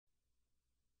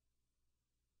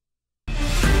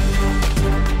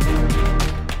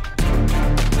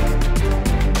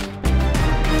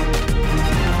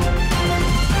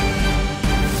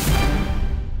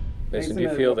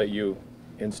you feel that you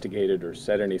instigated or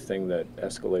said anything that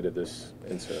escalated this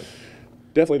incident?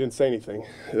 Definitely didn't say anything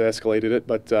that escalated it,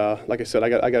 but like I said, I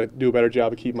got to do a better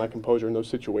job of keeping my composure in those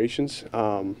situations.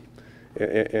 You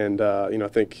know, I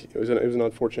think it was an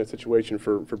unfortunate situation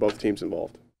for both teams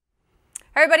involved.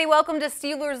 Hi everybody, welcome to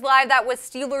Steelers Live. That was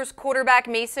Steelers quarterback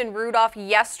Mason Rudolph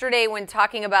yesterday when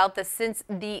talking about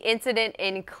the incident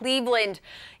in Cleveland.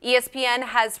 ESPN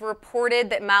has reported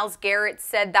that Myles Garrett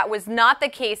said that was not the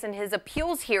case in his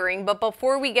appeals hearing. But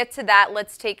before we get to that,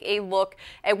 let's take a look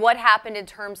at what happened in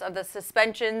terms of the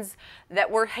suspensions that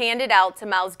were handed out to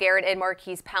Myles Garrett and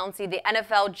Maurkice Pouncey. The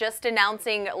NFL just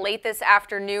announcing late this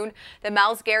afternoon that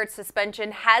Myles Garrett's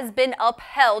suspension has been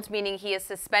upheld, meaning he is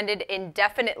suspended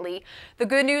indefinitely. The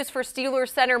good news for Steelers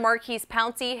center Maurkice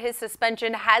Pouncey, his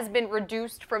suspension has been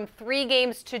reduced from 3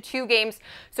 games to 2 games,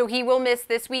 so he will miss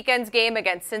this weekend's game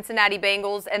against Cincinnati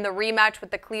Bengals and the rematch with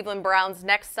the Cleveland Browns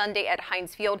next Sunday at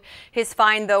Heinz Field. His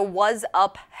fine, though, was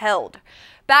upheld.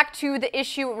 Back to the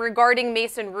issue regarding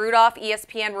Mason Rudolph,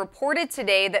 ESPN reported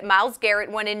today that Myles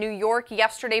Garrett, when in New York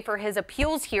yesterday for his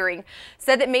appeals hearing,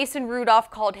 said that Mason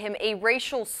Rudolph called him a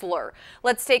racial slur.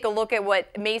 Let's take a look at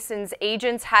what Mason's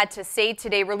agents had to say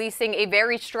today, releasing a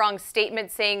very strong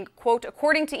statement saying, quote,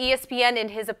 according to ESPN, in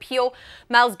his appeal,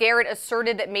 Myles Garrett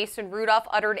asserted that Mason Rudolph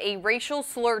uttered a racial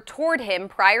slur toward him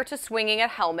prior to swinging a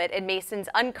helmet at Mason's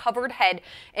uncovered head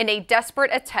in a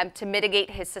desperate attempt to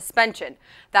mitigate his suspension.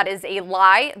 That is a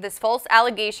lie. This false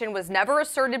allegation was never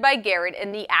asserted by Garrett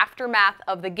in the aftermath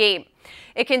of the game.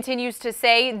 It continues to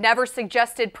say, never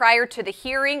suggested prior to the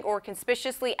hearing or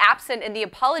conspicuously absent in the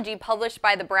apology published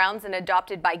by the Browns and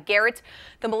adopted by Garrett.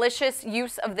 The malicious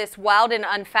use of this wild and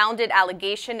unfounded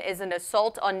allegation is an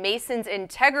assault on Mason's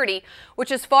integrity,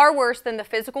 which is far worse than the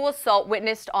physical assault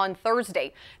witnessed on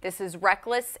Thursday. This is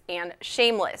reckless and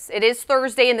shameless. It is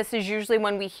Thursday, and this is usually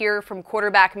when we hear from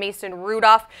quarterback Mason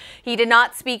Rudolph. He did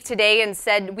not speak today and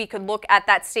said we could look at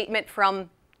that statement from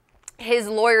his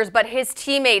lawyers, but his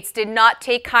teammates did not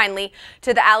take kindly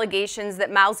to the allegations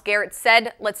that Myles Garrett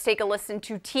said. Let's take a listen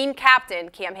to team captain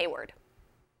Cam Hayward.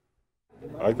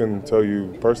 I can tell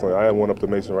you personally, I had one up to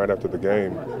Mason right after the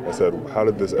game and said, how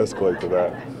did this escalate to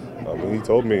that? And he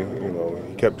told me, you know,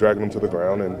 he kept dragging him to the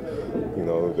ground and, you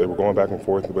know, they were going back and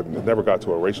forth, but it never got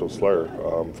to a racial slur.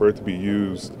 For it to be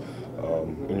used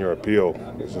in your appeal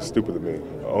is just stupid to me.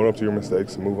 Own up to your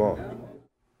mistakes and move on.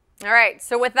 All right,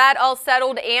 so with that all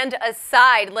settled and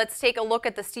aside, let's take a look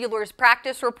at the Steelers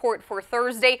practice report for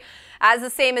Thursday. As the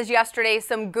same as yesterday,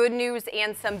 some good news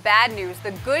and some bad news.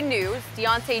 The good news,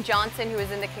 Deontay Johnson, who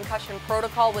is in the concussion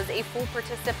protocol, was a full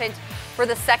participant for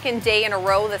the 2nd day in a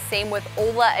row. The same with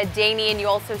Ola Adeniyi, and you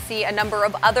also see a number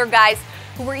of other guys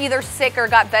who were either sick or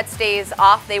got vets days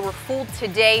off. They were full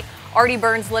today. Artie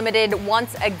Burns limited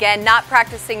once again, not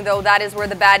practicing though. That is where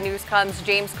the bad news comes.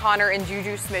 James Conner and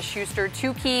Juju Smith-Schuster,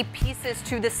 2 key pieces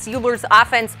to the Steelers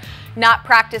offense, not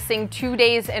practicing 2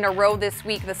 days in a row this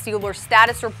week. The Steelers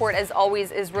status report, as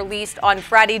always, is released on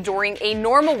Friday during a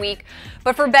normal week.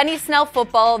 But for Benny Snell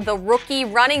football, the rookie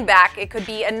running back, it could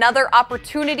be another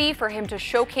opportunity for him to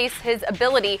showcase his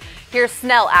ability. Here's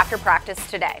Snell after practice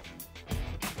today.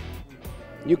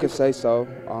 You could say so.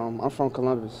 I'm from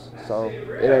Columbus, so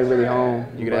it ain't really home.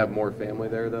 You gonna have more family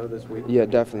there though this week? Yeah,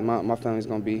 definitely. My family's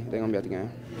they're gonna be at the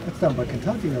game. That's down by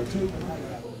Kentucky though too.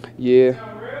 Yeah.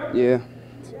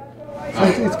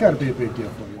 So it's got to be a big deal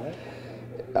for you,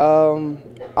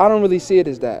 right? I don't really see it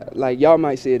as that. Like y'all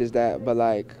might see it as that, but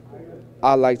like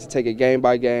I like to take it game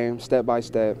by game, step by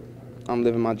step. I'm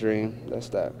living my dream. That's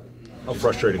that. How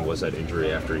frustrating was that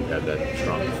injury after you had that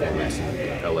strong performance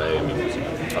in LA? I mean, was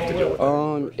it tough to deal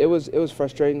with? It was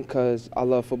frustrating because I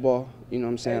love football. You know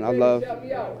what I'm saying? I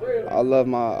love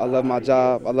my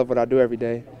job. I love what I do every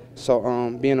day.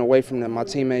 So being away from my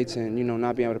teammates and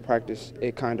not being able to practice,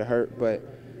 it kind of hurt. But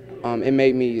it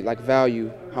made me like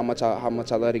value how much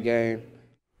I love the game.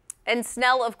 And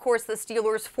Snell, of course, the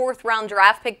Steelers' 4th-round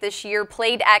draft pick this year,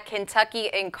 played at Kentucky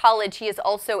in college. He is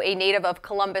also a native of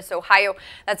Columbus, Ohio.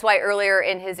 That's why earlier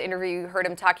in his interview you heard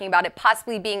him talking about it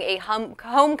possibly being a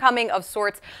homecoming of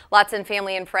sorts. Lots of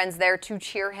family and friends there to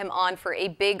cheer him on for a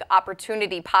big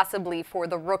opportunity, possibly for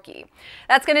the rookie.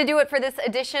 That's going to do it for this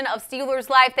edition of Steelers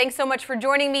Live. Thanks so much for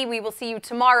joining me. We will see you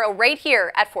tomorrow right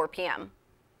here at 4 p.m.